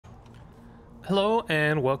Hello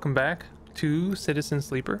and welcome back to Citizen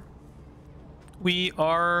Sleeper. We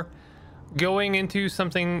are going into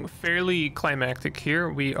something fairly climactic here.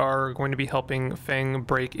 We are going to be helping Feng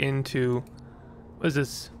break into, what is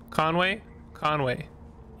this, Conway?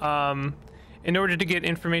 In order to get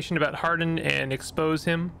information about Hardin and expose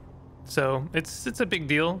him. So it's a big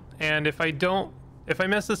deal, and if I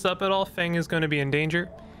mess this up at all, Feng is going to be in danger.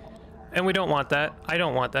 And we don't want that. I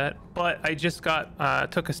don't want that. But I just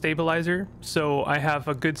took a stabilizer, so I have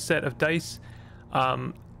a good set of dice.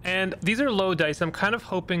 And these are low dice. I'm kind of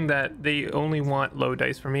hoping that they only want low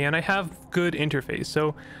dice for me, and I have good interface.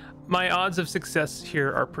 So my odds of success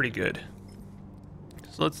here are pretty good.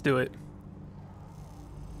 So let's do it.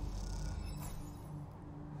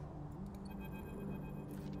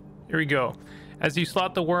 Here we go. As you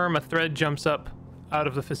slot the worm, a thread jumps up out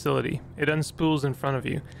of the facility. It unspools in front of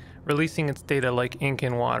you, releasing its data like ink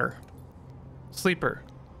in water. Sleeper.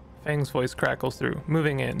 Feng's voice crackles through,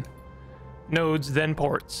 moving in. Nodes, then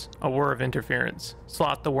ports. A whir of interference.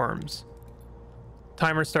 Slot the worms.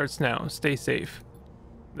 Timer starts now. Stay safe.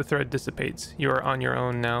 The thread dissipates. You are on your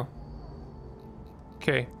own now.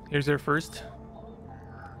 Okay, here's our first.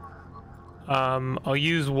 I'll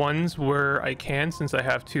use ones where I can, since I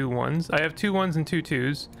have two ones. I have 2 1s and 2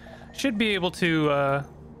 2s. Should be able to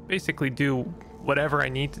basically do whatever I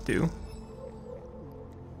need to do.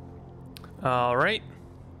 All right,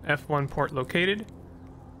 F1 port located,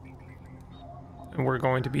 and we're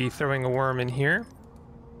going to be throwing a worm in here.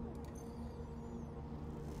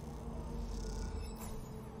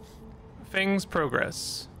 Feng's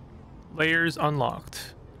progress. Layers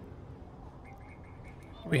unlocked.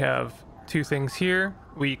 We have 2 things here.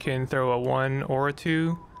 We can throw a 1 or a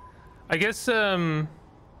 2. I guess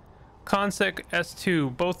Consec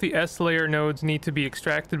S2, both the S layer nodes need to be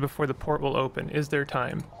extracted before the port will open. Is there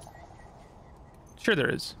time? Sure there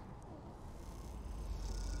is.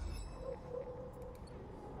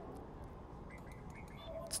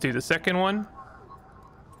 Let's do the second one.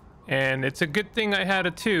 And it's a good thing I had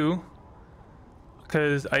a 2,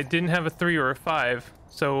 because I didn't have a 3 or a 5.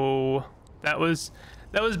 So that was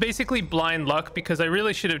basically blind luck, because I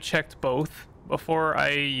really should have checked both before I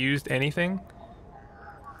used anything.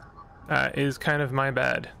 Is kind of my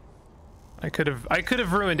bad. I could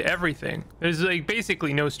have ruined everything. There's like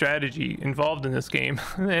basically no strategy involved in this game,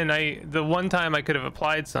 and the one time I could have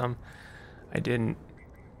applied some, I didn't.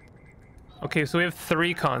 Okay, so we have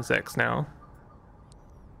 3 Consecs now.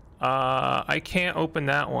 I can't open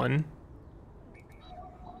that one.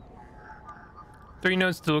 3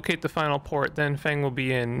 nodes to locate the final port, then Feng will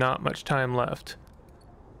be in. Not much time left.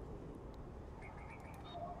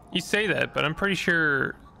 You say that, but I'm pretty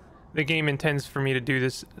sure the game intends for me to do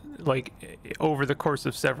this like over the course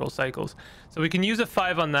of several cycles. So we can use a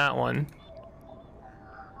 5 on that one,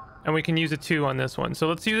 and we can use a 2 on this one. So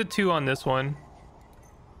let's use a 2 on this one,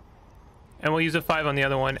 and we'll use a 5 on the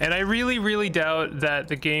other one. And I really doubt that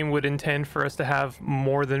the game would intend for us to have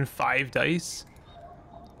more than 5 dice.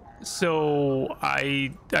 So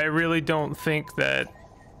I really don't think that,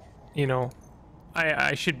 you know,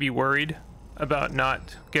 I should be worried about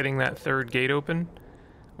not getting that 3rd gate open.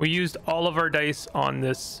 We used all of our dice on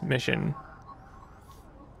this mission.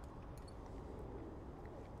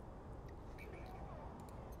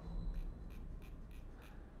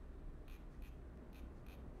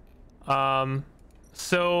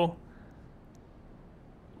 So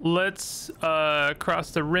let's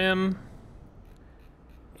cross the rim,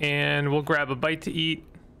 and we'll grab a bite to eat.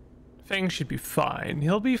 Feng should be fine.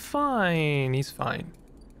 He'll be fine. He's fine.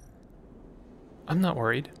 I'm not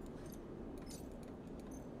worried.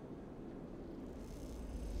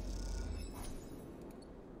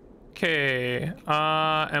 Okay,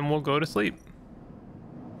 and we'll go to sleep.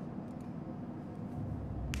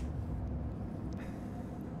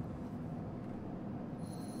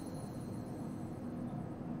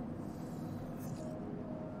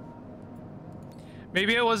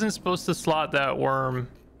 Maybe I wasn't supposed to slot that worm.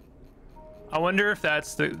 I wonder if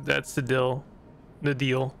that's the deal. The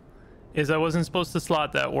deal is I wasn't supposed to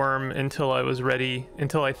slot that worm until I was ready,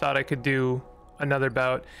 until I thought I could do another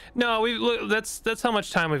bout. No, that's how much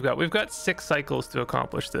time we've got. We've got 6 cycles to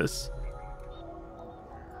accomplish this.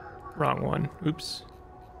 Wrong one. Oops.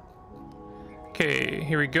 Okay,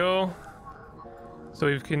 here we go. So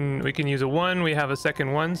we can use a 1. We have a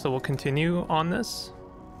second 1, so we'll continue on this.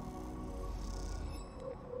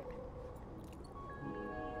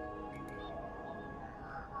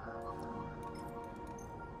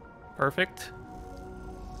 Perfect.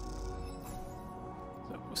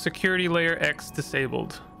 Security layer X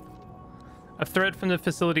disabled. A thread from the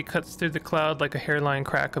facility cuts through the cloud like a hairline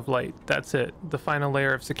crack of light. That's it. The final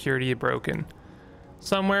layer of security broken.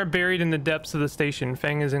 Somewhere buried in the depths of the station,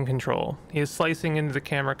 Feng is in control. He is slicing into the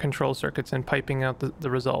camera control circuits and piping out the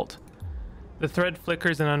result. The thread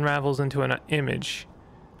flickers and unravels into an image.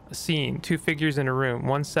 A scene, two figures in a room,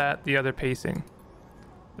 one sat, the other pacing.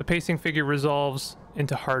 The pacing figure resolves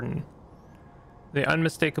into Hardin. The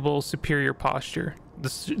unmistakable superior posture,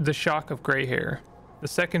 the shock of gray hair. The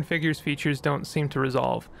second figure's features don't seem to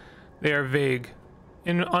resolve. They are vague,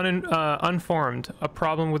 unformed. A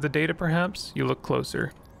problem with the data, perhaps? You look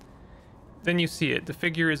closer. Then you see it. The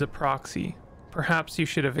figure is a proxy. Perhaps you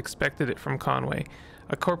should have expected it from Conway,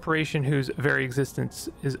 a corporation whose very existence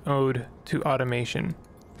is owed to automation.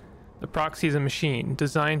 The proxy is a machine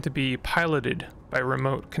designed to be piloted by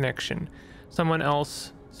remote connection. Someone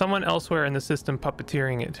elsewhere in the system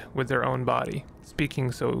puppeteering it with their own body,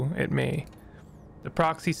 speaking so it may. The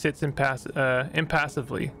proxy sits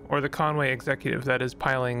impassively, or the Conway executive that is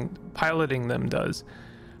piloting them does,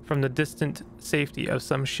 from the distant safety of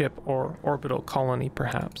some ship or orbital colony,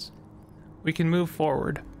 perhaps. We can move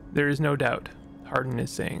forward, there is no doubt, Hardin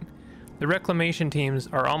is saying. The reclamation teams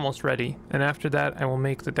are almost ready, and after that I will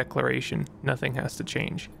make the declaration. Nothing has to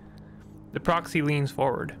change. The proxy leans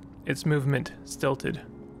forward, its movement stilted,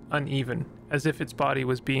 uneven, as if its body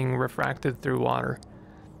was being refracted through water.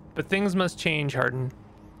 But things must change, Hardin.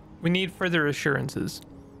 We need further assurances.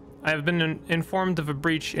 I have been informed of a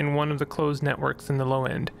breach in one of the closed networks in the low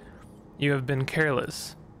end. You have been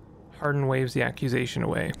careless. Hardin waves the accusation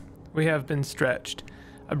away. We have been stretched.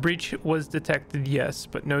 A breach was detected, yes,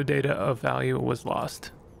 but no data of value was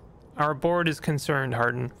lost. Our board is concerned,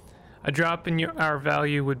 Hardin. A drop in our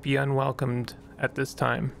value would be unwelcomed at this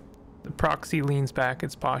time. The proxy leans back,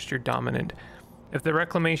 its posture dominant. If the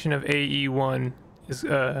reclamation of AE-1 is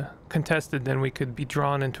contested, then we could be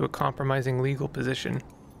drawn into a compromising legal position.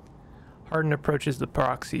 Hardin approaches the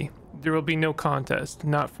proxy. There will be no contest,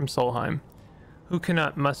 not from Solheim, who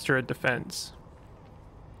cannot muster a defense.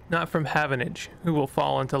 Not from Havenage, who will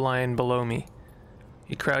fall into line below me.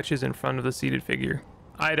 He crouches in front of the seated figure,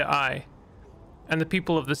 eye to eye. And the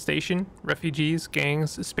people of the station, refugees,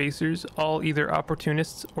 gangs, spacers, all either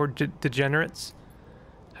opportunists or degenerates.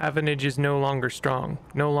 Havenage is no longer strong,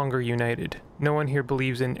 no longer united. No one here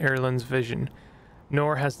believes in Erlen's vision,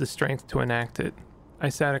 nor has the strength to enact it. I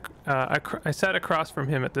sat across from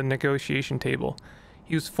him at the negotiation table.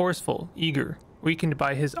 He was forceful, eager, weakened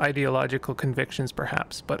by his ideological convictions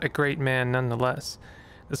perhaps, but a great man nonetheless.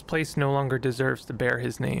 This place no longer deserves to bear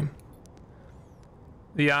his name.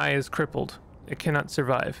 The eye is crippled. It cannot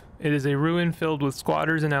survive. It is a ruin filled with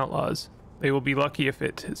squatters and outlaws. They will be lucky if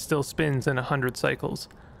it still spins in 100 cycles.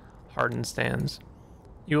 Hardin stands.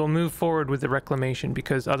 You will move forward with the reclamation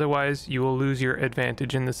because otherwise you will lose your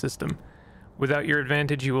advantage in the system. Without your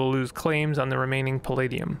advantage you will lose claims on the remaining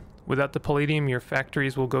palladium. Without the palladium your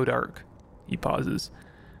factories will go dark. He pauses.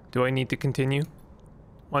 Do I need to continue?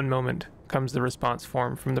 One moment, comes the response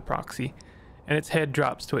form from the proxy, and its head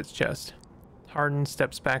drops to its chest. Hardin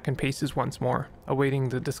steps back and paces once more, awaiting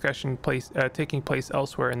the discussion taking place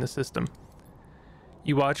elsewhere in the system.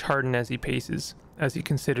 You watch Hardin as he paces, as he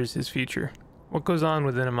considers his future. What goes on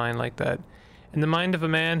within a mind like that? In the mind of a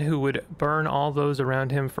man who would burn all those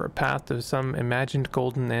around him for a path to some imagined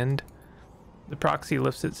golden end? The proxy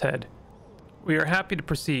lifts its head. We are happy to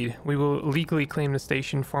proceed. We will legally claim the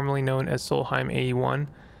station formerly known as Solheim AE-1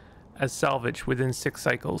 as salvage within 6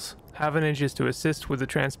 cycles. Havenage is to assist with the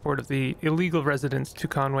transport of the illegal residents to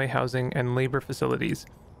Conway housing and labor facilities.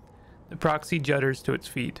 The proxy judders to its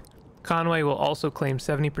feet. Conway will also claim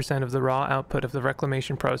 70% of the raw output of the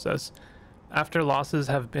reclamation process, after losses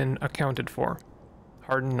have been accounted for.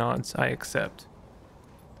 Hardin nods. I accept.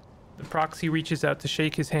 The proxy reaches out to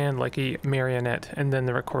shake his hand like a marionette, and then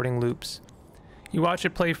the recording loops. You watch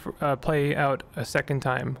it play out a second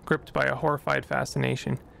time, gripped by a horrified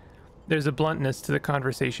fascination. There's a bluntness to the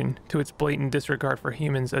conversation, to its blatant disregard for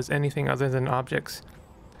humans as anything other than objects.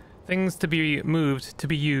 Things to be moved, to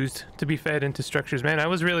be used, to be fed into structures. Man, I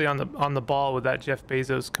was really on the ball with that Jeff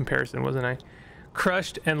Bezos comparison, wasn't I?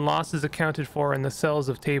 Crushed and losses accounted for in the cells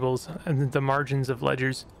of tables and the margins of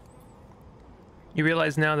ledgers. You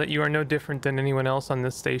realize now that you are no different than anyone else on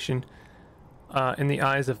this station, in the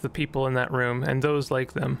eyes of the people in that room and those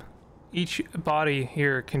like them. Each body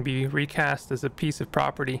here can be recast as a piece of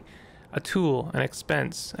property, a tool, an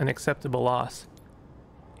expense, an acceptable loss.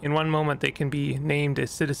 In one moment they can be named a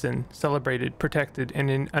citizen, celebrated, protected, and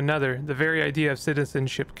in another, the very idea of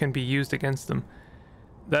citizenship can be used against them.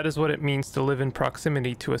 That is what it means to live in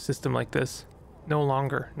proximity to a system like this. No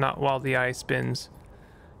longer, not while the eye spins.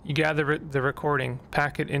 You gather the recording,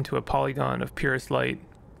 pack it into a polygon of purest light.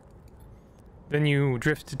 Then you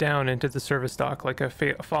drift down into the service dock like a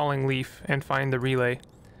falling leaf and find the relay.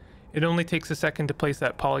 It only takes a second to place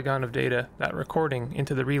that polygon of data, that recording,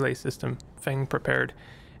 into the relay system Feng prepared,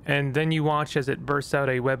 and then you watch as it bursts out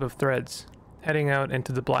a web of threads, heading out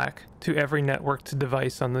into the black, to every networked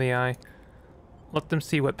device on the eye. Let them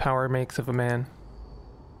see what power makes of a man.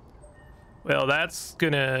 Well, that's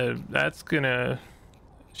gonna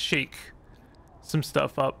shake some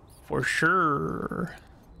stuff up for sure.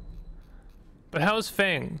 But how's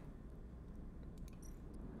Feng?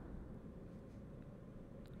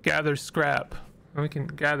 Gather scrap. We can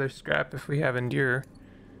gather scrap if we have endure.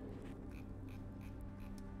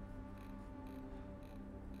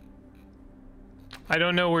 I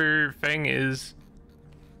don't know where Feng is.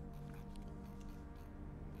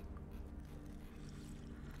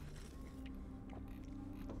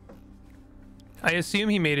 I assume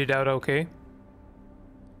he made it out okay.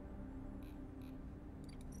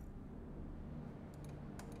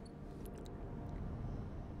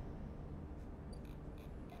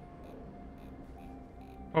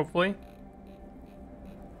 Hopefully.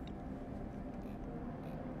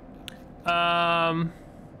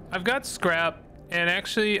 I've got scrap, and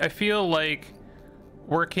actually I feel like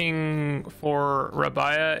working for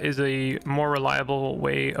Rabaya is a more reliable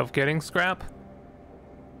way of getting scrap.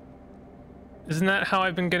 Isn't that how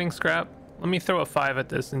I've been getting scrap? Let me throw a 5 at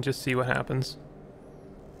this and just see what happens.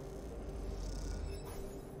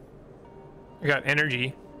 I got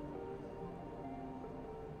energy.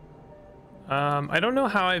 I don't know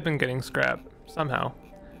how I've been getting scrap. Somehow.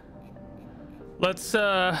 Let's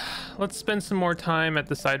spend some more time at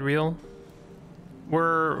the side reel.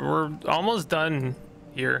 We're almost done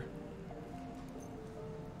here.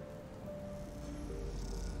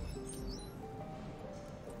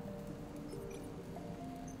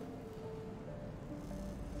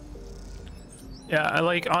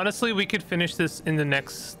 Yeah, honestly, we could finish this in the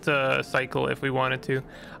next cycle if we wanted to.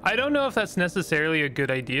 I don't know if that's necessarily a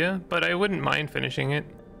good idea, but I wouldn't mind finishing it.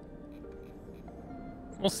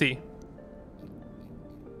 We'll see.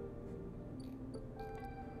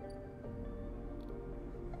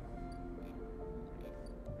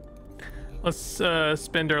 Let's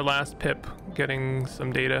spend our last pip getting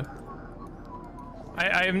some data.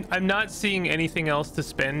 I'm not seeing anything else to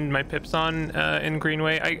spend my pips on in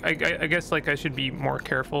Greenway. I guess I should be more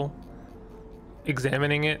careful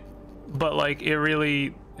examining it, but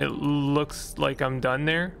it looks like I'm done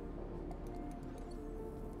there.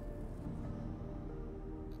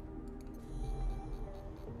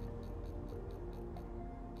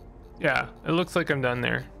 Yeah, it looks like I'm done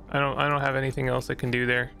there. I don't have anything else I can do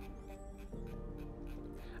there.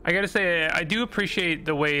 I gotta say, I do appreciate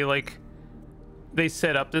the way they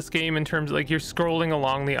set up this game in terms of you're scrolling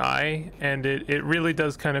along the eye, and it really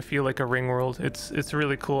does kind of feel like a ring world. It's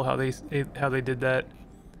really cool how they did that.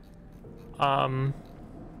 All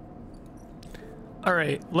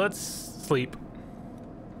right, let's sleep.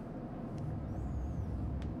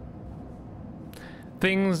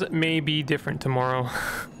 Things may be different tomorrow.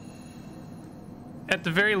 At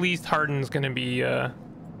the very least, Hardin's gonna be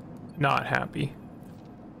not happy.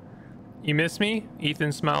 You miss me?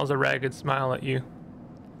 Ethan smiles a ragged smile at you.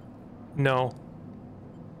 No.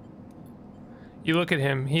 You look at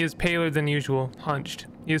him. He is paler than usual, hunched.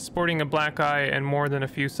 He is sporting a black eye and more than a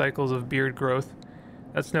few cycles of beard growth.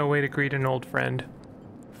 That's no way to greet an old friend.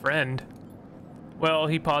 Friend? Well,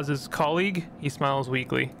 he pauses. Colleague? He smiles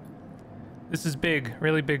weakly. This is big,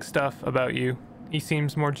 really big stuff about you. He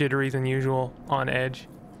seems more jittery than usual, on edge.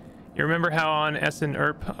 You remember how Essen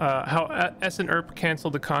Erp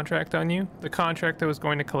canceled the contract on you? The contract I was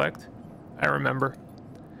going to collect? I remember.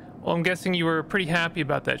 Well, I'm guessing you were pretty happy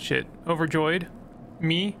about that shit. Overjoyed?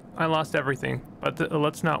 Me? I lost everything, but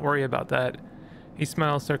let's not worry about that. He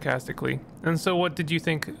smiles sarcastically. And so what did you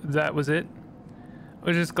think that was it? I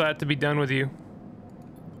was just glad to be done with you.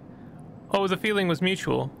 Oh, the feeling was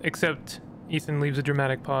mutual, except... Ethan leaves a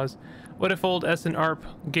dramatic pause. What if old Essen Arp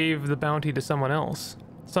gave the bounty to someone else?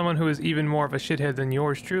 Someone who is even more of a shithead than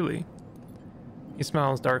yours truly. He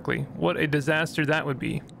smiles darkly. What a disaster that would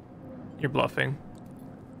be. You're bluffing.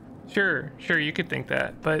 Sure, you could think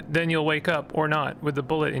that, but then you'll wake up, or not, with a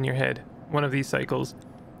bullet in your head, one of these cycles.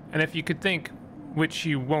 And if you could think, which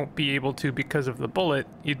you won't be able to because of the bullet,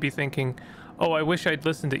 you'd be thinking, oh, I wish I'd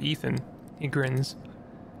listened to Ethan. He grins.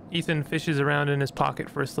 Ethan fishes around in his pocket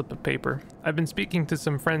for a slip of paper. I've been speaking to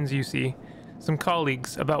some friends, you see. Some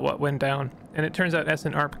colleagues about what went down, and it turns out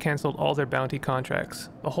Essen Arp canceled all their bounty contracts.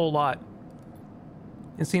 The whole lot.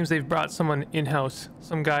 It seems they've brought someone in-house,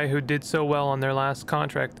 some guy who did so well on their last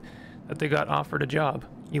contract that they got offered a job.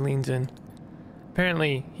 He leans in.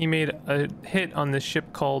 Apparently, he made a hit on this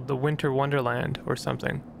ship called the Winter Wonderland or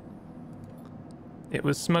something. It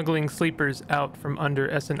was smuggling sleepers out from under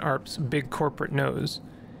S&ARP's big corporate nose.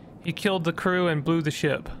 He killed the crew and blew the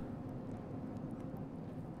ship.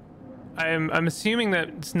 I'm assuming that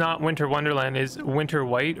it's not Winter Wonderland, is Winter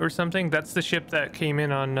White or something. That's the ship that came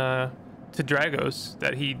in on to Dragos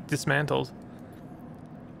that he dismantled.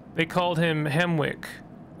 They called him Hemwick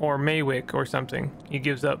or Maywick or something. He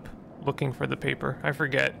gives up looking for the paper. I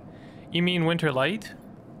forget. You mean Winter Light?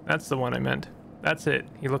 That's the one I meant. That's it.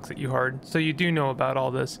 He looks at you hard. So you do know about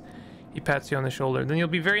all this. He pats you on the shoulder. Then you'll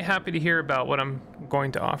be very happy to hear about what I'm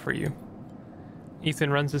going to offer you.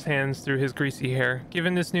 Ethan runs his hands through his greasy hair.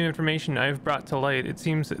 Given this new information I've brought to light, it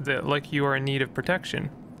seems that like you are in need of protection.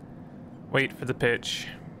 Wait for the pitch.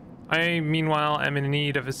 I, meanwhile, am in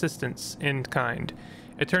need of assistance in kind.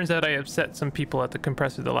 It turns out I upset some people at the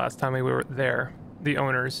compressor the last time we were there, the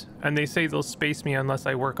owners, and they say they'll space me unless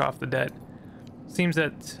I work off the debt. Seems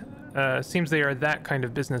they are that kind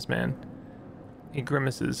of businessman. He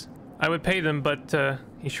grimaces. I would pay them, but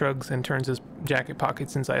he shrugs and turns his jacket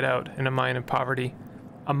pockets inside out in a mime of poverty.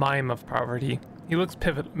 A mime of poverty. He looks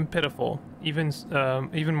pitiful,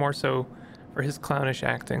 even more so for his clownish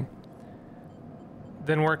acting.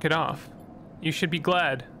 Then work it off. You should be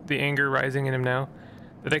glad, the anger rising in him now,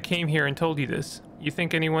 that I came here and told you this. You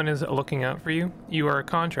think anyone is looking out for you? You are a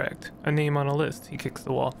contract, a name on a list. He kicks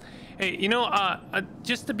the wall. Hey, you know,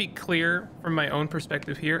 just to be clear from my own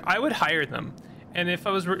perspective here, I would hire them. And if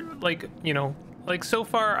I was like, you know, like so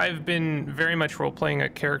far I've been very much role-playing a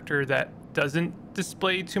character that doesn't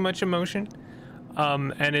display too much emotion,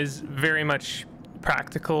 and is very much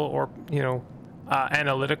practical or, you know,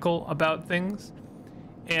 analytical about things.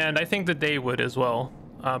 And I think that they would as well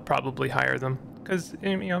probably hire them because,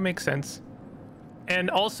 you know, it makes sense. And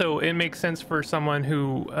also it makes sense for someone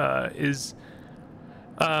who is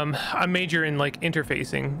a major in like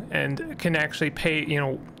interfacing and can actually pay, you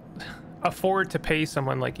know, afford to pay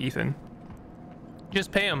someone like Ethan.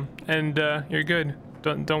 Just pay him and you're good.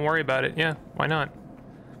 Don't worry about it. Yeah, why not?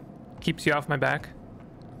 Keeps you off my back.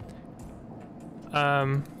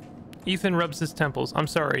 Ethan rubs his temples. I'm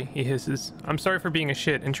sorry, he hisses. I'm sorry for being a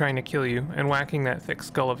shit and trying to kill you and whacking that thick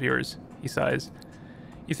skull of yours. He sighs.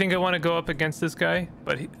 You think I want to go up against this guy?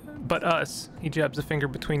 But us. He jabs a finger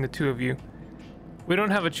between the two of you. We don't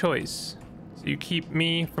have a choice. So you keep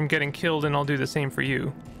me from getting killed and I'll do the same for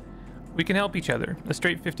you. We can help each other. A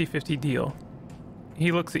straight 50-50 deal.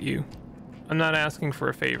 He looks at you. I'm not asking for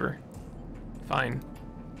a favor. Fine.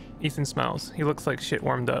 Ethan smiles. He looks like shit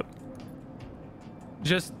warmed up.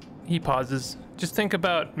 He pauses. Just think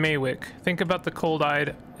about Maywick. Think about the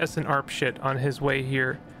cold-eyed S&ARP shit on his way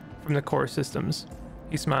here from the core systems.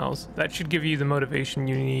 He smiles. That should give you the motivation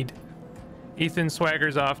you need. Ethan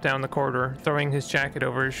swaggers off down the corridor, throwing his jacket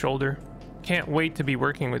over his shoulder. Can't wait to be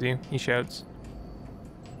working with you, he shouts.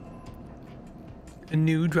 A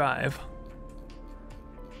new drive.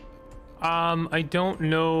 I don't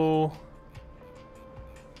know.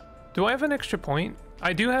 Do I have an extra point?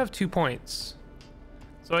 I do have 2 points.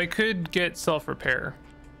 So I could get self-repair.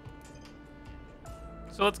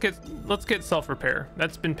 So let's get self-repair.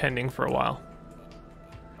 That's been pending for a while.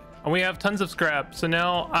 And we have tons of scrap. So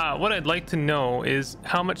now what I'd like to know is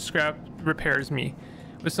how much scrap repairs me.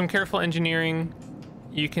 With some careful engineering,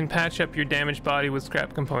 you can patch up your damaged body with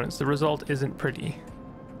scrap components. The result isn't pretty.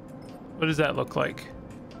 What does that look like?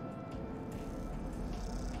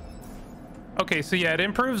 Okay, so yeah, it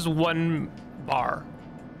improves 1 bar.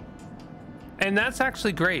 And that's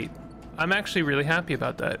actually great. I'm actually really happy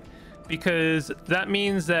about that because that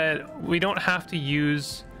means that we don't have to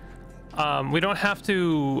use, we don't have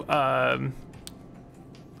to,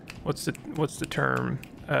 what's the term?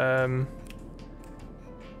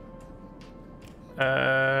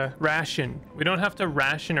 Ration. We don't have to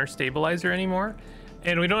ration our stabilizer anymore.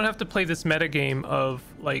 And we don't have to play this meta game of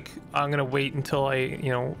like, I'm gonna wait until I,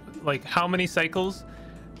 you know, like how many cycles?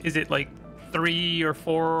 Is it like 3 or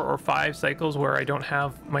 4 or 5 cycles where I don't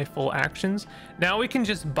have my full actions? Now we can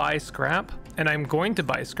just buy scrap, and I'm going to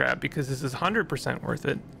buy scrap because this is 100% worth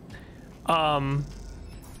it. Oh,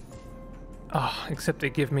 except they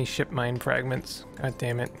give me ship mine fragments. God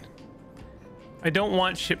damn it. I don't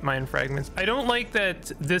want ship mine fragments. I don't like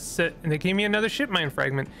that this set, and they gave me another ship mine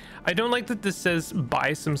fragment. I don't like that this says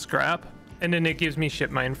buy some scrap, and then it gives me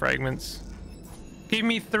ship mine fragments. Gave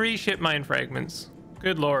me 3 ship mine fragments.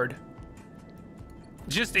 Good lord.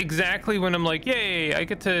 Just exactly when I'm like, yay, I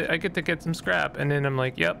get to get some scrap, and then I'm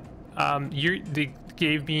like, yep, they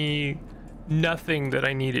gave me nothing that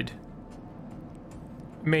I needed.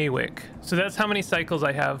 Maywick. So that's how many cycles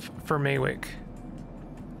I have for Maywick.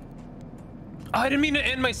 Oh, I didn't mean to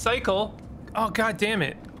end my cycle. Oh, god damn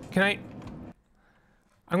it. Can I?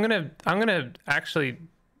 I'm gonna actually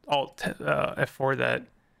alt F4 that.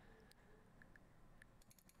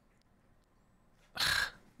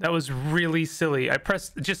 That was really silly. I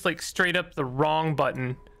pressed just like straight up the wrong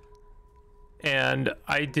button, and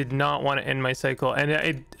I did not want to end my cycle.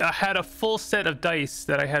 And I had a full set of dice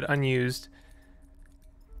that I had unused,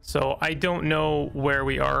 so I don't know where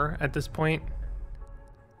we are at this point.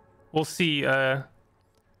 We'll see.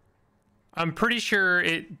 I'm pretty sure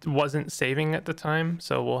it wasn't saving at the time,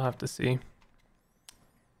 so we'll have to see.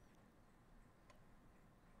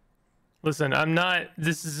 Listen, I'm not,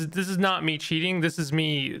 this is not me cheating. This is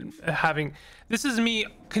me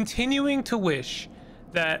continuing to wish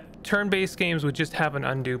that turn-based games would just have an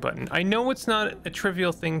undo button. I know it's not a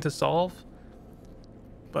trivial thing to solve,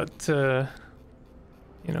 but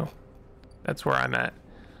you know, that's where I'm at.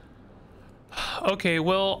 Okay,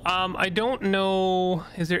 well, I don't know,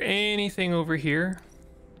 is there anything over here?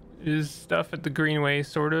 Is stuff at the Greenway,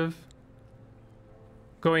 sort of?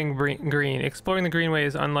 Going green. Exploring the Greenway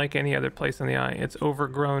is unlike any other place on the eye. Its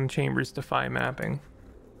overgrown chambers defy mapping.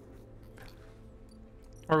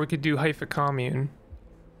 Or we could do Haifa Commune.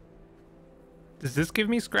 Does this give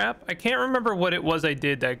me scrap? I can't remember what it was I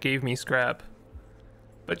did that gave me scrap.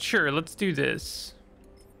 But sure, let's do this.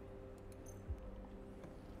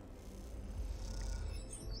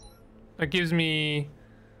 That gives me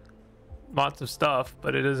lots of stuff,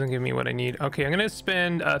 but it doesn't give me what I need. Okay, I'm gonna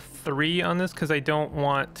spend 3 on this because I don't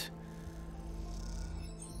want.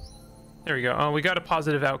 There we go. Oh, we got a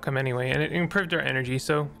positive outcome anyway, and it improved our energy,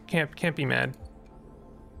 so can't be mad.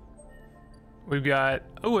 We've got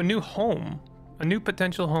a new home, a new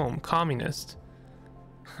potential home. Communist.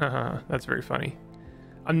 That's very funny.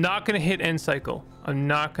 I'm not gonna hit end cycle. I'm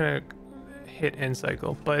not gonna hit end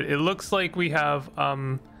cycle, but it looks like we have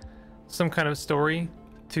some kind of story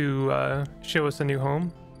to show us a new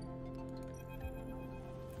home.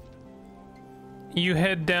 You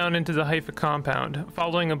head down into the Haifa compound,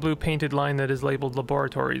 following a blue painted line that is labeled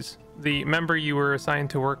laboratories. The member you were assigned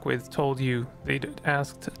to work with told you they'd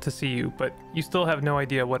asked to see you, but you still have no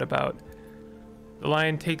idea what about. The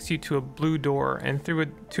line takes you to a blue door and through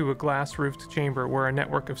to a glass-roofed chamber where a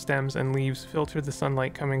network of stems and leaves filter the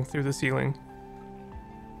sunlight coming through the ceiling,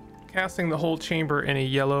 casting the whole chamber in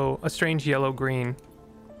a strange yellow-green.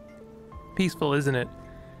 Peaceful, isn't it?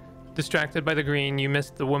 Distracted by the green, you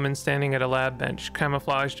missed the woman standing at a lab bench,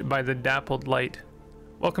 camouflaged by the dappled light.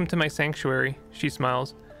 Welcome to my sanctuary, she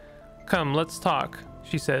smiles. Come, let's talk,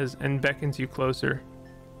 she says, and beckons you closer.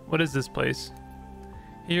 What is this place?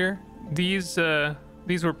 Here, these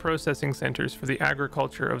were processing centers for the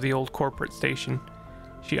agriculture of the old corporate station.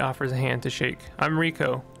 She offers a hand to shake. I'm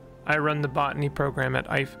Riko. I run the botany program at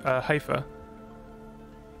Haifa.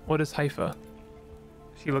 What is Haifa?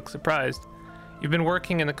 She looks surprised. You've been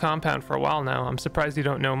working in the compound for a while now. I'm surprised you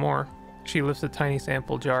don't know more. She lifts a tiny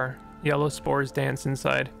sample jar. Yellow spores dance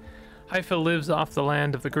inside. Haifa lives off the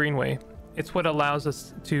land of the Greenway. It's what allows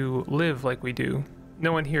us to live like we do.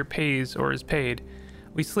 No one here pays or is paid.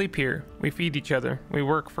 We sleep here. We feed each other. We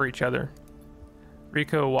work for each other.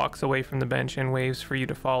 Riko walks away from the bench and waves for you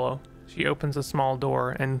to follow. She opens a small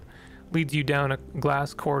door and leads you down a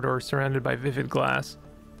glass corridor surrounded by vivid glass.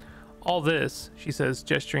 All this, she says,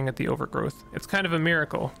 gesturing at the overgrowth. It's kind of a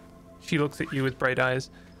miracle. She looks at you with bright eyes.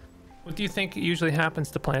 What do you think usually happens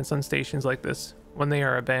to plants on stations like this when they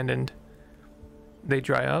are abandoned? They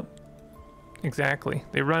dry up? Exactly.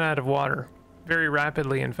 They run out of water. Very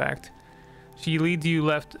rapidly, in fact. She leads you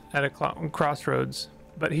left at a crossroads.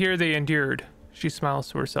 But here they endured. She smiles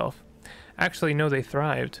to herself. Actually, no, they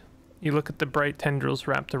thrived. You look at the bright tendrils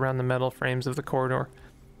wrapped around the metal frames of the corridor.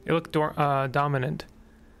 They look dominant.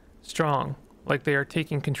 Strong, like they are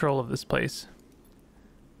taking control of this place.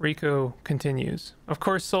 Riko continues. Of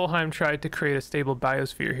course, Solheim tried to create a stable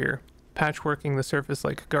biosphere here, patchworking the surface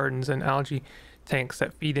like gardens and algae tanks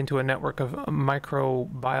that feed into a network of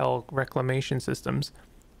microbial reclamation systems.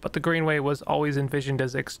 But the Greenway was always envisioned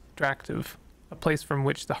as extractive, a place from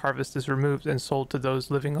which the harvest is removed and sold to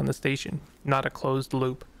those living on the station, not a closed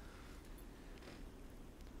loop.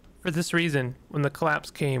 For this reason, when the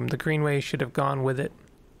collapse came, the Greenway should have gone with it.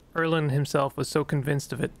 Erlin himself was so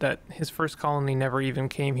convinced of it that his first colony never even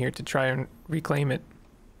came here to try and reclaim it.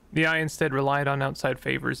 The Eye instead relied on outside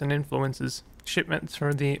favors and influences, shipments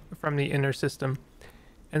from the inner system,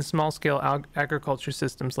 and small-scale agriculture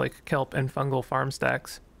systems like kelp and fungal farm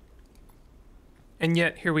stacks. And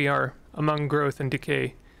yet, here we are, among growth and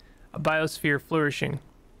decay, a biosphere flourishing.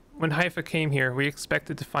 When Haifa came here, we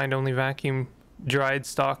expected to find only vacuum, dried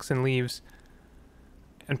stalks and leaves,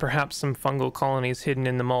 and perhaps some fungal colonies hidden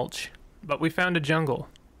in the mulch. but we found a jungle.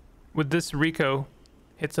 With this, Riko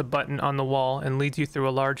hits a button on the wall and leads you through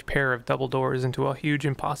a large pair of double doors into a huge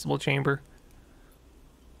impossible chamber.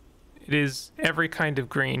 It is every kind of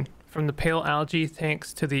green, from the pale algae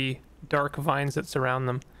thanks to the dark vines that surround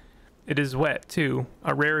them. It is wet, too,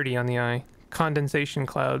 a rarity on the eye. Condensation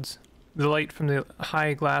clouds, the light from the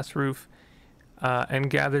high glass roof, and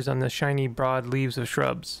gathers on the shiny broad leaves of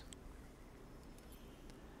shrubs.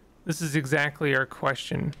 This is exactly our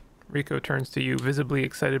question. Riko turns to you, visibly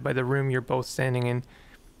excited by the room you're both standing in.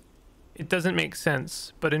 It doesn't make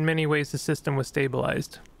sense, but in many ways the system was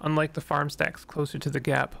stabilized. Unlike the farm stacks closer to the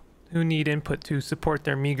gap, who need input to support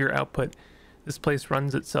their meager output, this place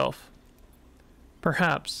runs itself.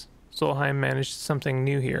 Perhaps Solheim managed something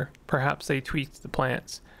new here. Perhaps they tweaked the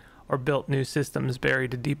plants, or built new systems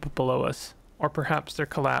buried deep below us. Or perhaps their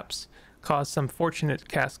collapse caused some fortunate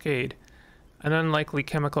cascade, an unlikely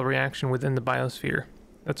chemical reaction within the biosphere.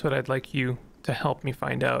 That's what I'd like you to help me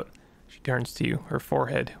find out. She turns to you, her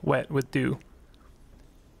forehead wet with dew.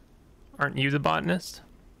 Aren't you the botanist?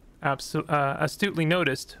 Astutely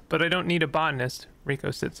noticed, but I don't need a botanist.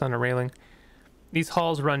 Riko sits on a railing. These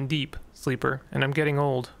halls run deep, sleeper, and I'm getting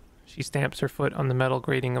old. She stamps her foot on the metal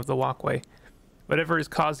grating of the walkway. Whatever is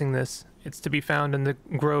causing this, it's to be found in the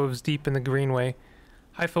groves deep in the greenway.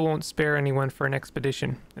 Haifa won't spare anyone for an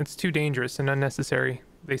expedition. It's too dangerous and unnecessary.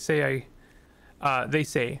 They say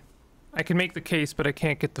I can make the case, but I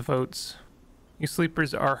can't get the votes. You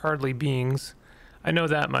sleepers are hardly beings. I know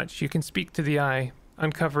that much. You can speak to the eye,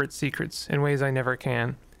 uncover its secrets in ways I never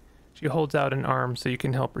can. She holds out an arm so you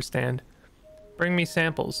can help her stand. Bring me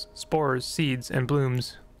samples, spores, seeds, and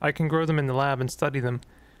blooms. I can grow them in the lab and study them.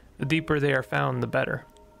 The deeper they are found, the better.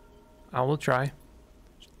 I will try.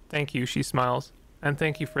 Thank you, she smiles. And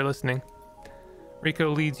thank you for listening.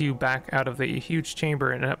 Riko leads you back out of the huge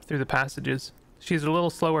chamber and up through the passages. She's a little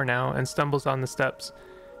slower now and stumbles on the steps.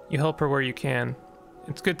 You help her where you can.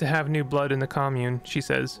 It's good to have new blood in the commune, she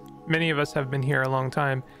says. Many of us have been here a long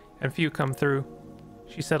time, and few come through.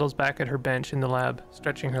 She settles back at her bench in the lab,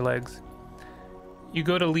 stretching her legs. You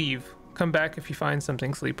go to leave. Come back if you find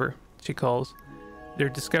something, sleeper, she calls. There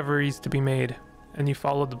are discoveries to be made, and you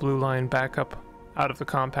follow the blue line back up out of the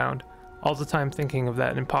compound, all the time thinking of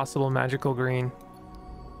that impossible magical green.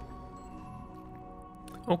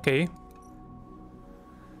 Okay.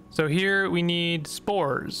 So here we need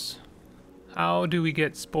spores. How do we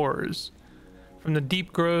get spores? From the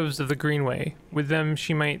deep groves of the Greenway. With them,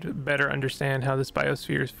 she might better understand how this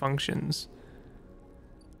biosphere functions.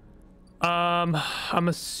 I'm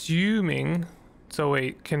assuming... So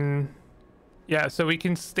wait, yeah, so we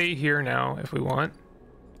can stay here now if we want.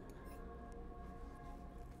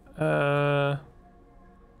 Good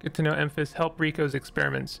to know, Emphas. Help Riko's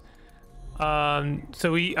experiments. I'm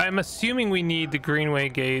assuming we need the Greenway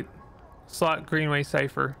gate. Slot Greenway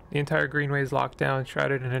cipher. The entire Greenway is locked down,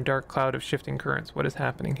 shrouded in a dark cloud of shifting currents. What is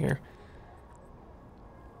happening here?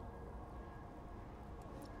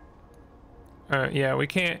 Yeah, we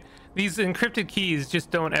can't... These encrypted keys just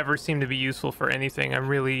don't ever seem to be useful for anything. I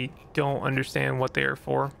really don't understand what they are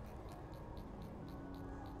for.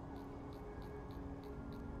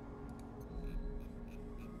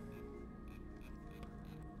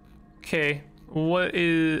 Okay, what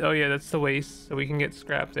is... Oh yeah, that's the waste, so we can get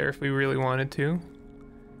scrap there if we really wanted to.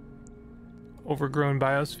 Overgrown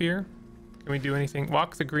biosphere. Can we do anything?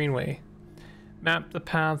 Walk the Greenway. Map the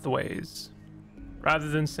pathways. Rather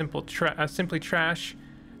than simply thrash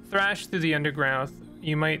through the underground,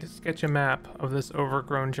 you might sketch a map of this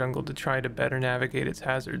overgrown jungle to try to better navigate its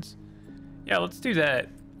hazards. Yeah, let's do that.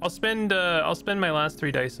 I'll spend my last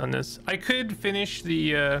 3 dice on this. I could finish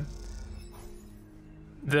the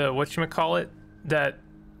whatchamacallit, that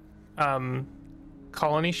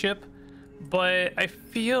colony ship, but I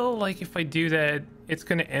feel like if I do that, it's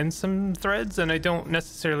going to end some threads, and I don't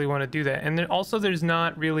necessarily want to do that. And then also there's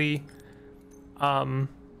not really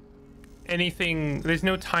anything, there's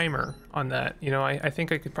no timer on that, you know. I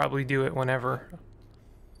think I could probably do it whenever.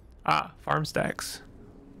 Farm stacks.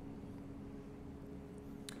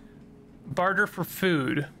 Barter for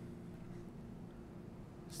food.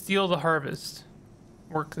 Steal the harvest.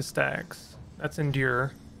 Work the stacks. That's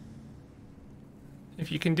endure.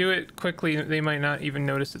 If you can do it quickly, they might not even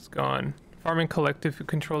notice it's gone. Farming collective who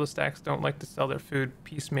control the stacks don't like to sell their food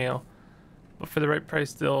piecemeal, but for the right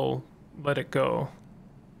price they'll let it go.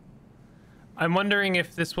 I'm wondering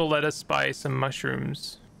if this will let us buy some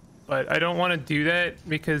mushrooms, but I don't want to do that,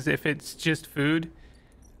 because if it's just food,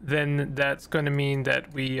 then that's going to mean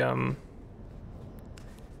that we're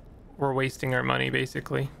wasting our money,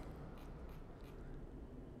 basically.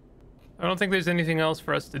 I don't think there's anything else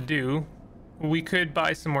for us to do. We could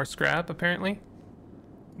buy some more scrap, apparently.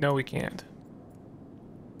 No, we can't.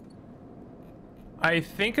 I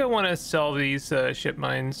think I want to sell these ship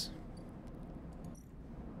mines.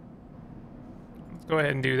 Let's go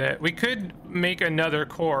ahead and do that. We could make another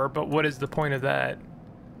core, but what is the point of that?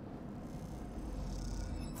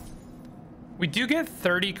 We do get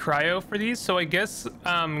 30 cryo for these, so I guess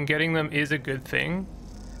getting them is a good thing,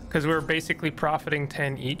 because we're basically profiting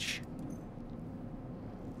 10 each.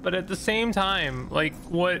 But at the same time, like,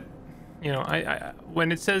 what, you know, I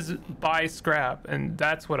when it says buy scrap, and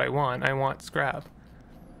that's what I want scrap,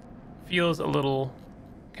 feels a little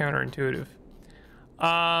counterintuitive.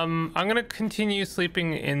 I'm gonna continue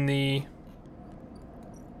sleeping in the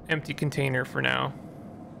empty container for now.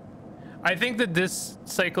 I think that this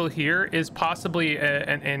cycle here is possibly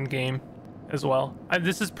an end game as well.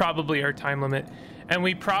 This is probably our time limit, and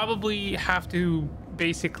we probably have to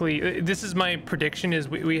basically, this is my prediction, is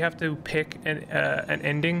we have to pick an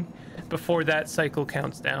ending before that cycle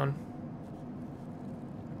counts down.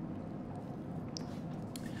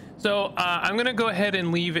 So I'm gonna go ahead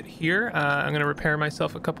and leave it here. I'm gonna repair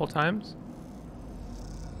myself a couple times.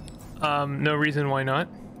 No reason why not.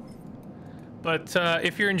 But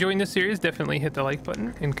if you're enjoying this series, definitely hit the like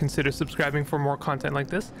button and consider subscribing for more content like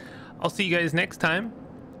this. I'll see you guys next time.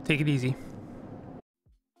 Take it easy.